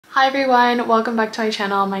Hi everyone, welcome back to my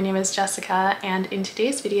channel. My name is Jessica, and in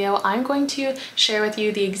today's video I'm going to share with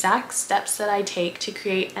you the exact steps that I take to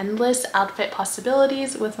create endless outfit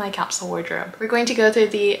possibilities with my capsule wardrobe. We're going to go through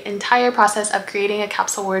the entire process of creating a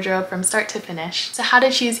capsule wardrobe from start to finish. So how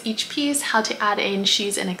to choose each piece, how to add in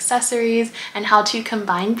shoes and accessories, and how to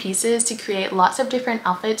combine pieces to create lots of different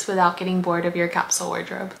outfits without getting bored of your capsule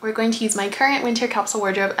wardrobe. We're going to use my current winter capsule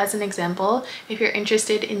wardrobe as an example. If you're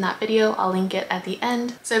interested in that video, I'll link it at the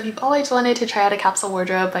end. So if you've always wanted to try out a capsule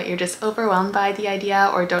wardrobe but you're just overwhelmed by the idea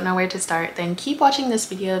or don't know where to start, then keep watching this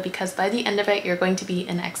video because by the end of it you're going to be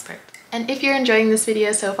an expert. And if you're enjoying this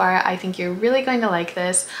video so far, I think you're really going to like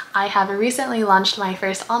this. I have recently launched my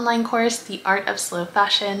first online course, The Art of Slow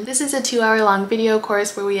Fashion. This is a 2-hour-long video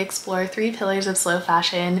course where we explore 3 pillars of slow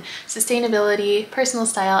fashion: sustainability, personal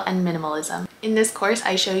style, and minimalism. In this course,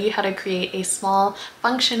 I show you how to create a small,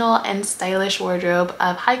 functional, and stylish wardrobe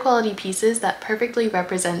of high-quality pieces that perfectly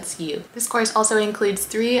represents you. This course also includes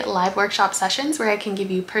 3 live workshop sessions where I can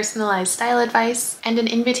give you personalized style advice and an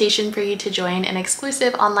invitation for you to join an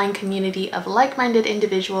exclusive online community of like-minded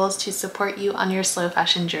individuals to support you on your slow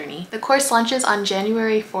fashion journey. The course launches on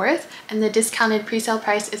January 4th, and the discounted pre-sale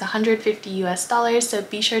price is $150 US, so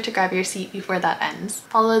be sure to grab your seat before that ends.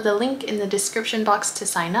 Follow the link in the description box to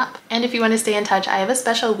sign up. And if you want to stay in touch, I have a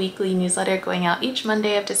special weekly newsletter going out each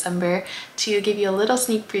Monday of December to give you a little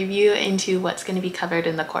sneak preview into what's going to be covered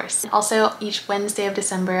in the course. Also, each Wednesday of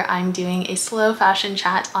December, I'm doing a slow fashion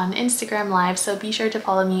chat on Instagram Live, so be sure to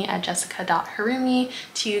follow me at jessica.harumi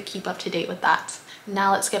to keep up to date with that.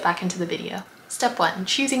 Now let's get back into the video. Step 1.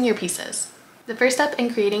 Choosing your pieces. The first step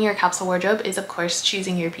in creating your capsule wardrobe is, of course,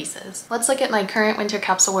 choosing your pieces. Let's look at my current winter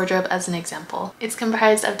capsule wardrobe as an example. It's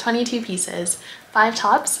comprised of 22 pieces, 5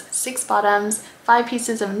 tops, 6 bottoms, 5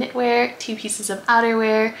 pieces of knitwear, 2 pieces of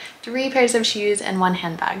outerwear, 3 pairs of shoes, and 1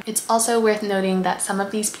 handbag. It's also worth noting that some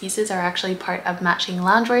of these pieces are actually part of matching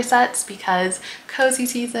loungewear sets because cozy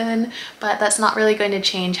season, but that's not really going to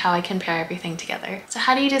change how I can pair everything together. So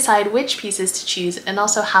how do you decide which pieces to choose and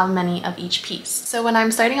also how many of each piece? So when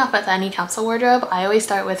I'm starting off with any capsule wardrobe, I always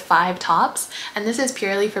start with 5 tops, and this is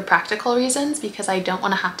purely for practical reasons because I don't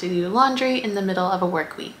want to have to do laundry in the middle of a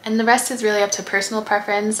work week. And the rest is really up to personal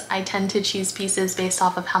preference. I tend to choose pieces based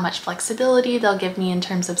off of how much flexibility they'll give me in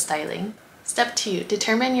terms of styling. Step 2.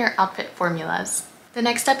 Determine your outfit formulas. The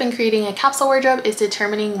next step in creating a capsule wardrobe is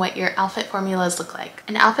determining what your outfit formulas look like.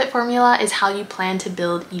 An outfit formula is how you plan to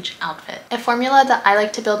build each outfit. A formula that I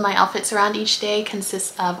like to build my outfits around each day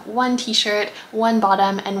consists of 1 t-shirt, 1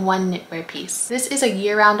 bottom, and 1 knitwear piece. This is a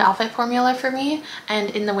year-round outfit formula for me, and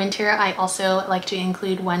in the winter I also like to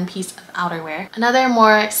include 1 piece of outerwear. Another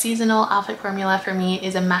more seasonal outfit formula for me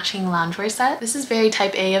is a matching loungewear set. This is very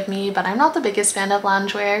type A of me, but I'm not the biggest fan of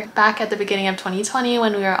loungewear. Back at the beginning of 2020,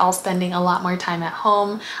 when we were all spending a lot more time at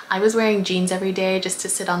home, I was wearing jeans every day just to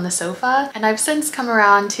sit on the sofa, and I've since come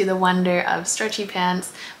around to the wonder of stretchy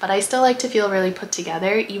pants, but I still like to feel really put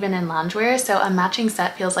together even in loungewear, so a matching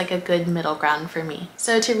set feels like a good middle ground for me.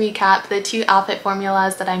 So to recap, the 2 outfit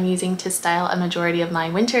formulas that I'm using to style a majority of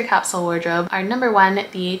my winter capsule wardrobe are number 1,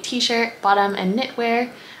 the t-shirt, bottom, and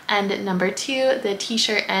knitwear, and number 2, the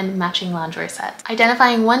t-shirt and matching loungewear set.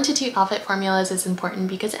 Identifying 1 to 2 outfit formulas is important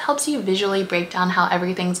because it helps you visually break down how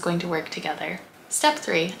everything's going to work together. Step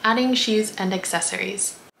 3. Adding shoes and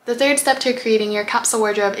accessories. The third step to creating your capsule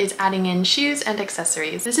wardrobe is adding in shoes and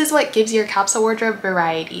accessories. This is what gives your capsule wardrobe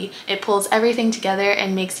variety. It pulls everything together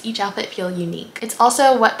and makes each outfit feel unique. It's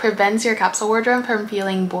also what prevents your capsule wardrobe from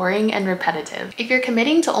feeling boring and repetitive. If you're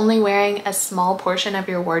committing to only wearing a small portion of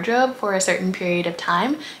your wardrobe for a certain period of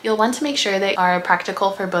time, you'll want to make sure they are practical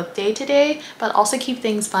for both day-to-day, but also keep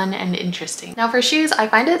things fun and interesting. Now for shoes, I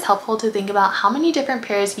find it's helpful to think about how many different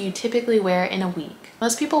pairs you typically wear in a week.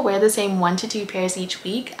 Most people wear the same 1 to 2 pairs each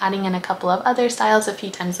week, adding in a couple of other styles a few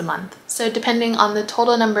times a month. So depending on the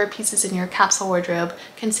total number of pieces in your capsule wardrobe,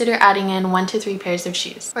 consider adding in 1 to 3 pairs of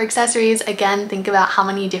shoes. For accessories, again, think about how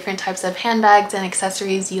many different types of handbags and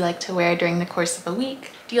accessories you like to wear during the course of a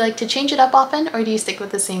week. Do you like to change it up often, or do you stick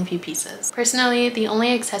with the same few pieces? Personally, the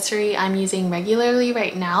only accessory I'm using regularly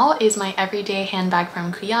right now is my everyday handbag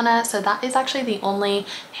from Kuyana, so that is actually the only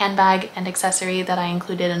handbag and accessory that I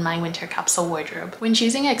included in my winter capsule wardrobe. When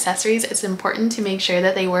choosing accessories, it's important to make sure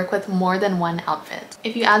that they work with more than one outfit.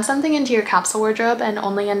 If you add something into your capsule wardrobe and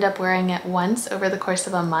only end up wearing it once over the course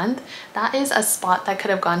of a month, that is a spot that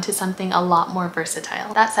could have gone to something a lot more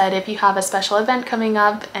versatile. That said, if you have a special event coming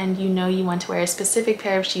up and you know you want to wear a specific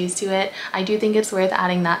pair of shoes to it, I do think it's worth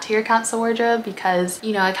adding that to your capsule wardrobe because,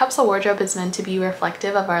 you know, a capsule wardrobe is meant to be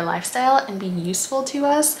reflective of our lifestyle and be useful to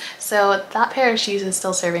us, so that pair of shoes is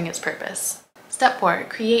still serving its purpose. Step 4.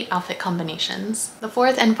 Create outfit combinations. The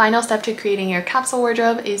fourth and final step to creating your capsule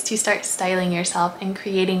wardrobe is to start styling yourself and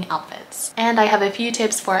creating outfits. And I have a few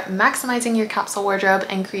tips for maximizing your capsule wardrobe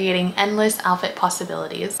and creating endless outfit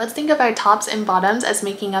possibilities. Let's think of our tops and bottoms as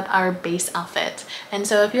making up our base outfit. And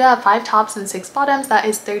so if you have 5 tops and 6 bottoms, that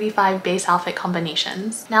is 35 base outfit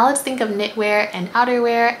combinations. Now let's think of knitwear and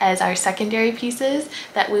outerwear as our secondary pieces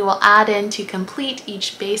that we will add in to complete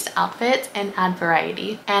each base outfit and add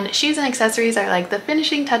variety. And shoes and accessories are like the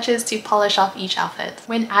finishing touches to polish off each outfit.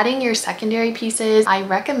 When adding your secondary pieces, I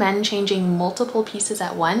recommend changing multiple pieces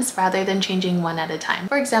at once rather than changing one at a time.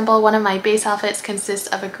 For example, one of my base outfits consists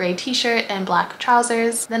of a gray t-shirt and black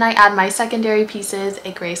trousers. Then I add my secondary pieces,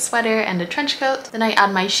 a gray sweater and a trench coat. Then I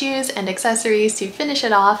add my shoes and accessories to finish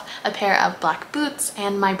it off, a pair of black boots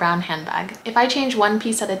and my brown handbag. If I change one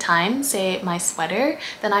piece at a time, say my sweater,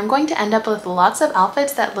 then I'm going to end up with lots of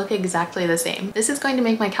outfits that look exactly the same. This is going to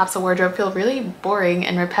make my capsule wardrobe feel really boring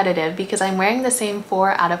and repetitive because I'm wearing the same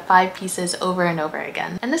 4 out of 5 pieces over and over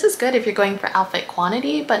again. And this is good if you're going for outfit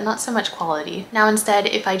quantity, but not so much quality. Now instead,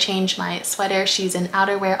 if I change my sweater, shoes, and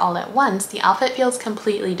outerwear all at once, the outfit feels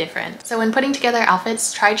completely different. So when putting together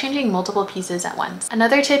outfits, try changing multiple pieces at once.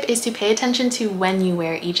 Another tip is to pay attention to when you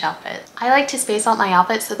wear each outfit. I like to space out my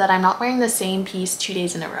outfits so that I'm not wearing the same piece 2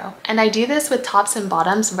 days in a row. And I do this with tops and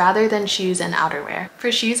bottoms rather than shoes and outerwear.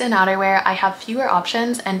 For shoes and outerwear, I have fewer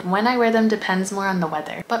options and when I wear them depends more on the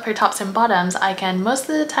weather. But for tops and bottoms, I can most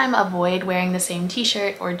of the time avoid wearing the same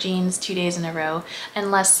t-shirt or jeans 2 days in a row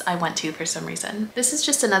unless I want to for some reason. This is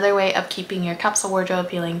just another way of keeping your capsule wardrobe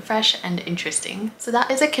feeling fresh and interesting. So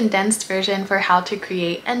that is a condensed version for how to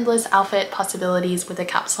create endless outfit possibilities with a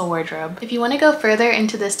capsule wardrobe. If you want to go further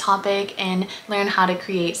into this topic and learn how to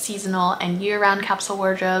create seasonal and year-round capsule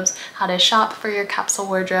wardrobes, how to shop for your capsule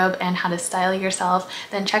wardrobe, and how to style yourself,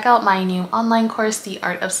 then check out my new online course, The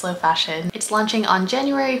Art of Slow Fashion. It's launching on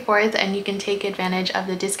January 4th and you can take advantage of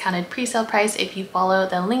the discounted pre-sale price if you follow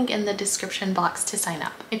the link in the description box to sign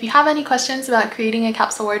up. If you have any questions about creating a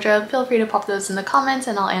capsule wardrobe, feel free to pop those in the comments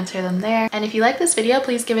and I'll answer them there. And if you like this video,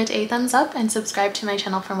 please give it a thumbs up and subscribe to my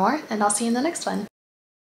channel for more, and I'll see you in the next one.